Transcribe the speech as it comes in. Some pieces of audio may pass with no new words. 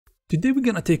Today we're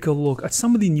gonna take a look at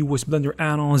some of the newest Blender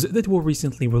add-ons that were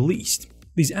recently released.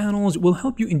 These add-ons will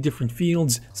help you in different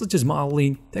fields such as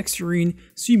modeling, texturing,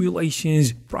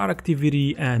 simulations,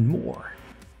 productivity, and more.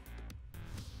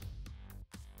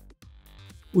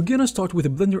 We're gonna start with a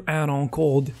Blender add-on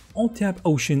called Alt-Tab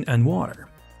Ocean and Water.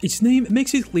 Its name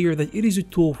makes it clear that it is a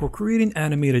tool for creating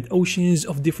animated oceans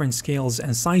of different scales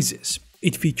and sizes.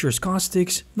 It features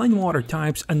caustics, 9 water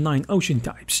types and 9 ocean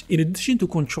types, in addition to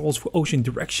controls for ocean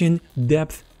direction,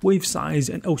 depth, wave size,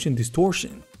 and ocean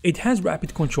distortion. It has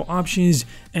rapid control options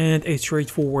and a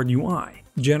straightforward UI.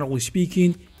 Generally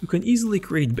speaking, you can easily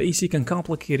create basic and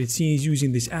complicated scenes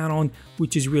using this add-on,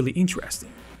 which is really interesting.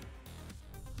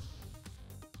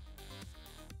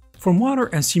 From water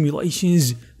and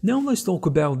simulations, now let's talk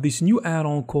about this new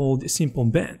add-on called Simple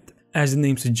Bend. As the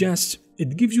name suggests,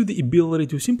 it gives you the ability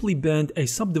to simply bend a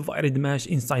subdivided mesh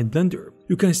inside Blender.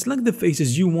 You can select the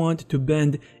faces you want to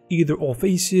bend, either all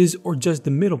faces or just the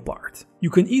middle part.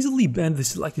 You can easily bend the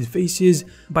selected faces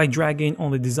by dragging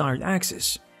on the desired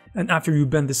axis. And after you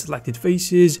bend the selected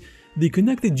faces, the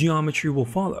connected geometry will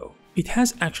follow. It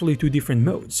has actually 2 different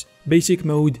modes. Basic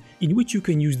mode, in which you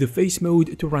can use the face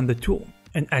mode to run the tool,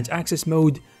 and edge axis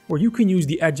mode, where you can use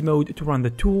the edge mode to run the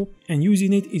tool, and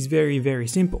using it is very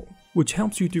simple, which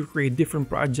helps you to create different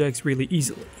projects really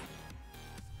easily.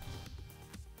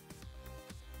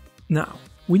 Now,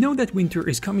 we know that winter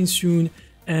is coming soon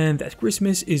and that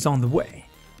Christmas is on the way.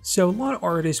 So a lot of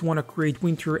artists want to create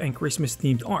winter and Christmas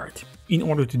themed art. In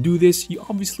order to do this, you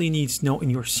obviously need snow in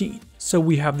your scene. So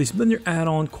we have this Blender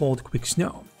add-on called Quick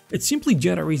Snow. It simply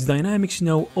generates dynamic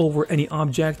snow over any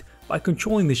object by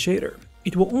controlling the shader.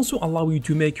 It will also allow you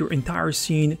to make your entire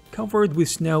scene covered with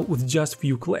snow with just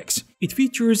few clicks. It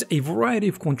features a variety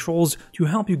of controls to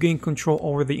help you gain control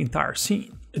over the entire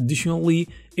scene. Additionally,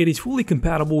 it is fully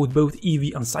compatible with both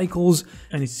Eevee and Cycles,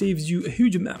 and it saves you a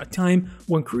huge amount of time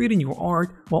when creating your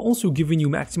art while also giving you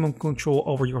maximum control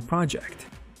over your project.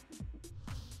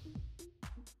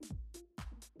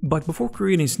 But before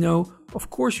creating snow, of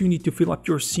course you need to fill up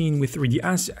your scene with 3D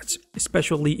assets,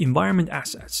 especially environment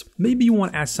assets. Maybe you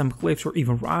want to add some cliffs or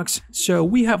even rocks, so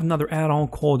we have another add-on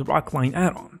called Rockline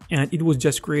Addon, and it was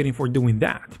just created for doing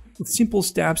that. With simple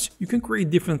steps, you can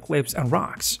create different cliffs and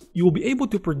rocks. You will be able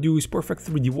to produce perfect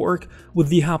 3D work with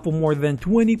the help of more than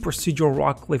 20 procedural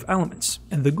rock cliff elements.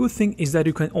 And the good thing is that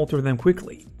you can alter them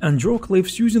quickly and draw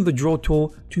cliffs using the draw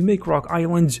tool to make rock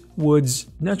islands, woods,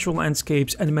 natural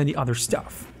landscapes, and many other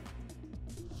stuff.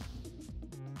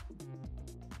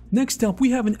 Next up,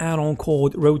 we have an add-on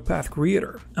called Road Path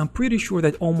Creator. I'm pretty sure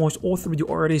that almost all 3D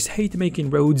artists hate making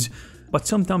roads, but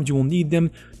sometimes you will need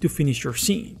them to finish your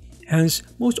scene. Hence,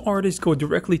 most artists go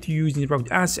directly to using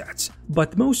road assets,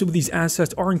 but most of these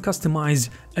assets aren't customized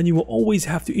and you will always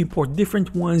have to import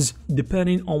different ones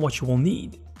depending on what you will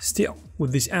need. Still,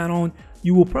 with this add-on,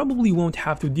 you will probably won't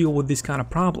have to deal with this kind of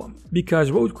problem,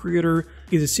 because Road Creator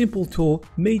is a simple tool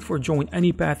made for drawing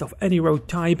any path of any road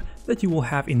type that you will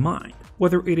have in mind,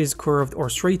 whether it is curved or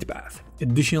straight path.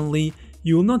 Additionally,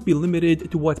 you will not be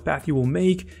limited to what path you will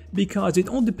make, because it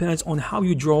all depends on how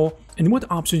you draw and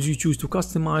what options you choose to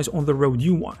customize on the road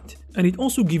you want. And it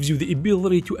also gives you the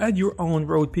ability to add your own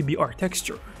road PBR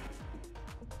texture.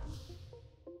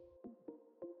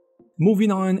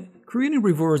 Moving on, creating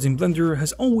rivers in Blender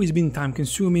has always been time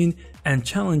consuming and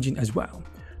challenging as well.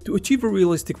 To achieve a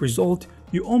realistic result,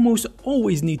 you almost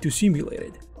always need to simulate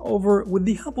it. However, with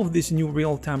the help of this new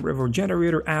real-time river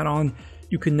generator add-on,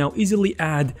 you can now easily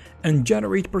add and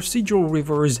generate procedural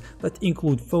rivers that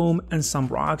include foam and some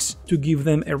rocks to give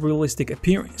them a realistic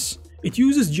appearance. It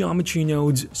uses geometry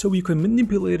nodes, so you can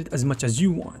manipulate it as much as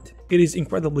you want. It is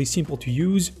incredibly simple to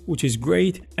use, which is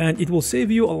great, and it will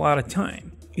save you a lot of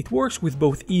time. It works with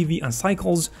both Eevee and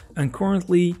Cycles, and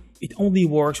currently, it only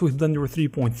works with Blender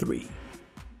 3.3.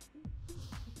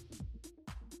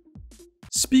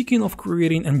 Speaking of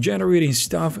creating and generating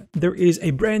stuff, there is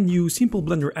a brand new simple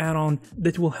Blender add-on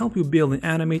that will help you build and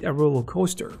animate a roller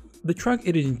coaster. The track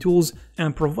editing tools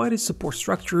and provided support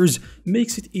structures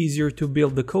makes it easier to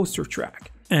build the coaster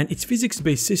track, and its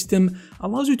physics-based system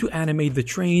allows you to animate the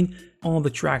train on the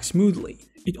track smoothly.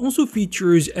 It also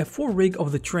features a full rig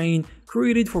of the train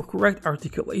created for correct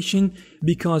articulation,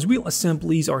 because wheel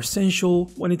assemblies are essential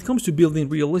when it comes to building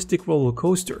realistic roller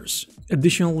coasters.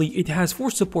 Additionally, it has 4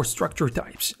 support structure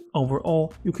types.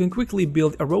 Overall, you can quickly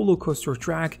build a roller coaster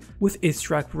track with its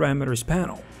track parameters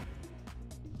panel.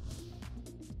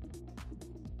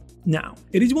 Now,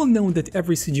 it is well known that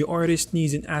every CG artist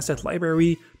needs an asset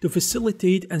library to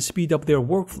facilitate and speed up their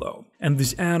workflow, and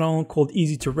this add-on called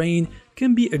Easy Terrain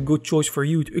can be a good choice for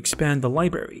you to expand the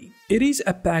library. It is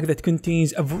a pack that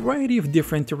contains a variety of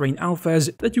different terrain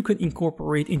alphas that you can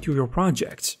incorporate into your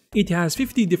projects. It has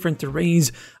 50 different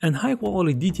terrains and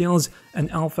high-quality details and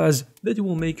alphas that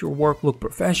will make your work look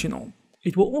professional.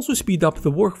 It will also speed up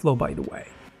the workflow, by the way.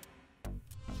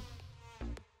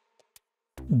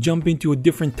 Jump into a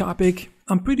different topic.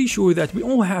 I'm pretty sure that we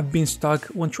all have been stuck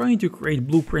when trying to create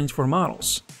blueprints for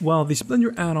models. Well, this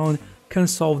Blender add-on can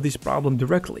solve this problem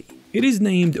directly. It is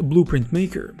named Blueprint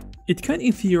Maker. It can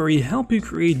in theory help you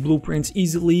create blueprints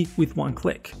easily with one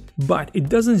click. But it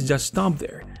doesn't just stop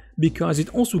there, because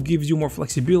it also gives you more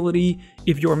flexibility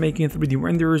if you're making 3D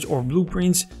renders or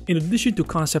blueprints in addition to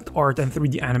concept art and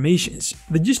 3D animations.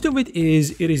 The gist of it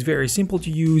is very simple to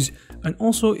use, and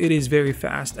also it is very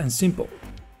fast and simple.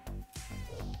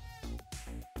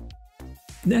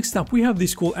 Next up, we have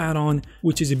this cool add-on,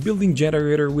 which is a building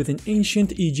generator with an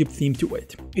ancient Egypt theme to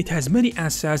it. It has many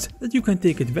assets that you can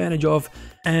take advantage of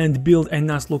and build a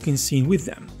nice looking scene with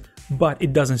them. But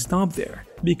it doesn't stop there,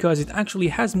 because it actually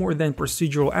has more than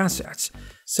procedural assets,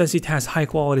 since it has high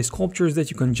quality sculptures that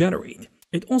you can generate.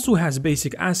 It also has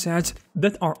basic assets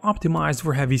that are optimized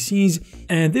for heavy scenes,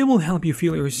 and they will help you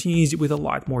fill your scenes with a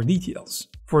lot more details.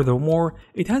 Furthermore,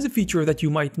 it has a feature that you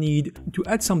might need to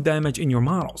add some damage in your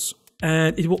models.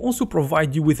 And it will also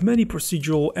provide you with many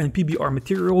procedural and PBR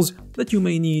materials that you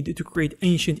may need to create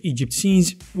ancient Egypt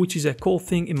scenes, which is a cool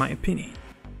thing in my opinion.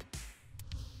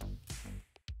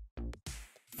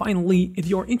 Finally, if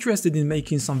you are interested in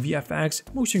making some VFX,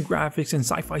 motion graphics and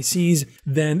sci-fi scenes,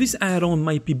 then this add-on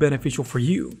might be beneficial for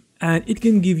you, and it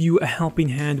can give you a helping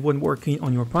hand when working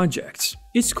on your projects.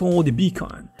 It's called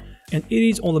Bcon, and it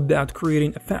is all about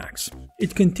creating effects.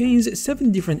 It contains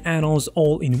 7 different add-ons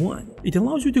all in one. It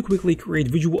allows you to quickly create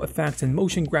visual effects and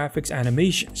motion graphics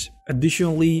animations.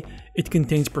 Additionally, it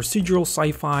contains procedural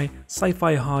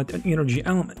sci-fi HUD and energy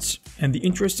elements. And the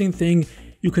interesting thing,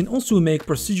 you can also make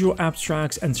procedural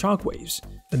abstracts and shockwaves.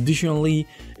 Additionally,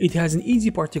 it has an easy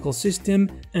particle system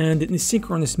and an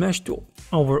asynchronous mesh tool.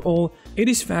 Overall, it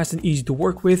is fast and easy to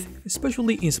work with,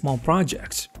 especially in small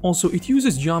projects. Also, it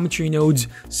uses geometry nodes,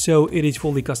 so it is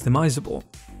fully customizable.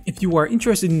 If you are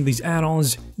interested in these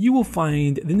add-ons, you will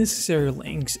find the necessary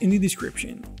links in the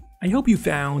description. I hope you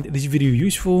found this video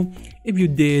useful. If you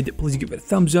did, please give it a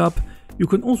thumbs up. You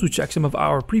can also check some of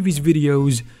our previous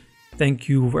videos. Thank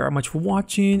you very much for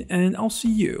watching, and I'll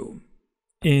see you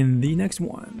in the next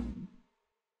one.